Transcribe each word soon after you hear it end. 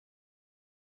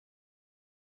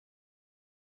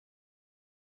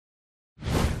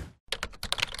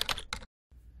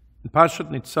In Parshat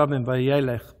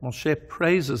Nitzavim-Vayelech, Moshe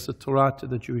praises the Torah to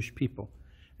the Jewish people.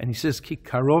 And he says, Ki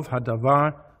karov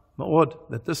hadavar ma'od,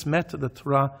 that this matter, the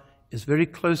Torah, is very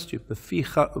close to you.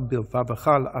 Beficha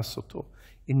ubilvavacha la'asoto,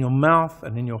 in your mouth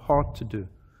and in your heart to do.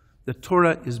 The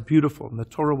Torah is beautiful, and the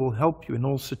Torah will help you in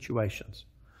all situations.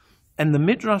 And the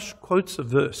Midrash quotes a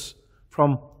verse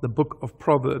from the book of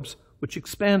Proverbs, which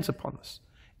expands upon this.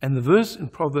 And the verse in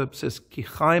Proverbs says, Ki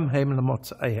chaim heim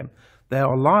lemotza'ehem, they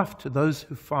are life to those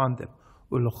who find them.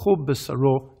 U'lechu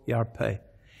b'saro yarpeh,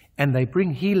 and they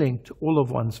bring healing to all of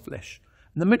one's flesh.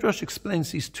 And the Midrash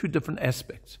explains these two different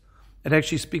aspects. It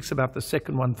actually speaks about the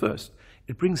second one first.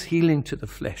 It brings healing to the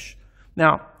flesh.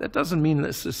 Now, that doesn't mean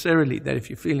necessarily that if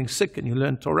you're feeling sick and you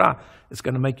learn Torah, it's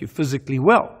going to make you physically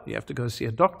well. You have to go see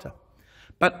a doctor.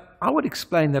 But I would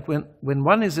explain that when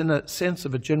one is in a sense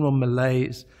of a general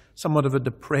malaise, somewhat of a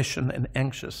depression and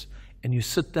anxious, and you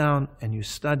sit down and you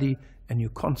study and you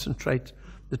concentrate,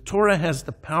 the Torah has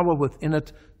the power within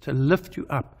it to lift you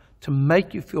up, to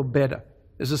make you feel better.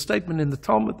 There's a statement in the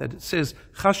Talmud that it says,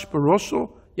 Chash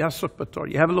barosho yasok b'Torah.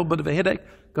 You have a little bit of a headache,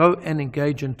 go and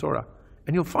engage in Torah.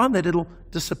 And you'll find that it'll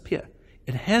disappear.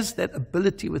 It has that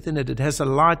ability within it. It has a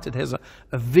light, it has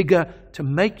a vigor to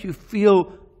make you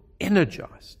feel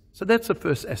energized. So that's the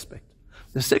first aspect.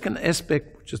 The second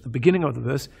aspect, which is the beginning of the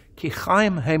verse, Ki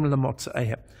chaim heim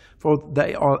lemotza'ehem, for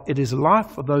it is life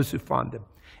for those who find them.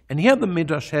 And here the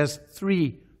Midrash has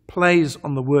three plays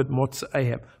on the word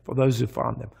motza'ehem, for those who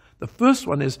find them. The first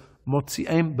one is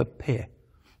motzi'em bepeh,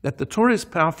 that the Torah is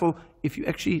powerful if you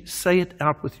actually say it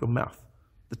out with your mouth.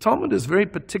 The Talmud is very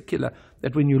particular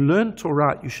that when you learn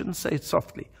Torah, you shouldn't say it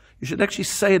softly. You should actually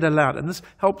say it aloud. And this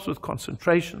helps with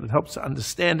concentration. It helps to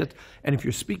understand it. And if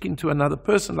you're speaking to another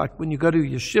person, like when you go to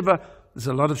yeshiva, there's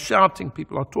a lot of shouting.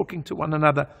 People are talking to one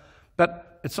another.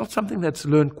 But it's not something that's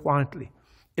learned quietly.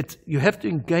 You have to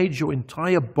engage your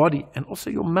entire body and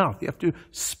also your mouth. You have to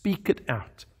speak it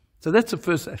out. So that's the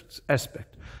first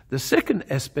aspect. The second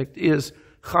aspect is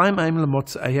Chaim Haim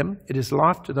lemotza'ehem. It is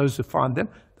life to those who find them.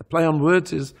 The play on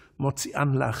words is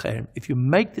motzi'an la'acherim. If you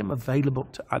make them available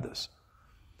to others.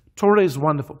 Torah is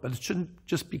wonderful, but it shouldn't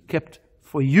just be kept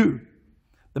for you.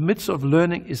 The mitzvah of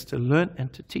learning is to learn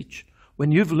and to teach.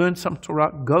 When you've learned some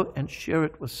Torah, go and share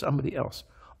it with somebody else.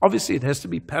 Obviously, it has to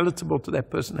be palatable to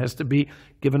that person. It has to be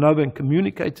given over and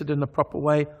communicated in a proper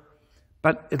way.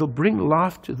 But it'll bring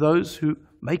life to those who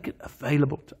make it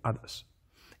available to others.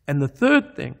 And the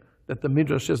third thing that the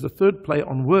Midrash says, the third play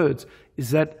on words,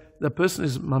 is that the person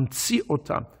is mamtzi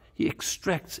otam. He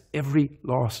extracts every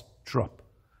last drop.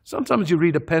 Sometimes you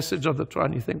read a passage of the Torah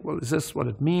and you think, well, is this what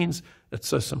it means? It's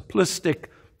so simplistic,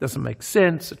 doesn't make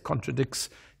sense, it contradicts,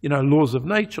 laws of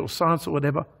nature or science or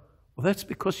whatever. Well, that's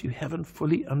because you haven't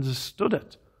fully understood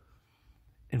it.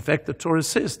 In fact, the Torah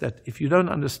says that if you don't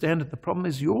understand it, the problem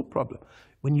is your problem.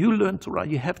 When you learn Torah,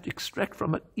 you have to extract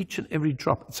from it each and every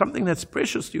drop. It's something that's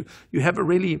precious to you. You have a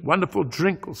really wonderful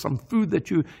drink or some food that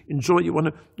you enjoy. You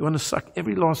want to suck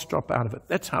every last drop out of it.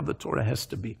 That's how the Torah has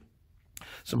to be.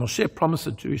 So Moshe promised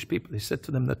the Jewish people, he said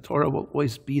to them, the Torah will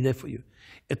always be there for you.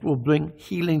 It will bring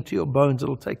healing to your bones. It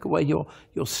will take away your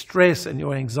stress and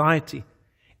your anxiety.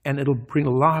 And it will bring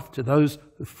life to those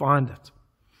who find it.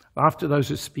 Life to those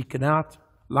who speak it out.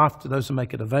 Life to those who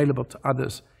make it available to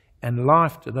others. And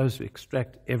life to those who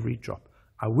extract every drop.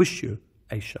 I wish you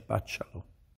a Shabbat Shalom.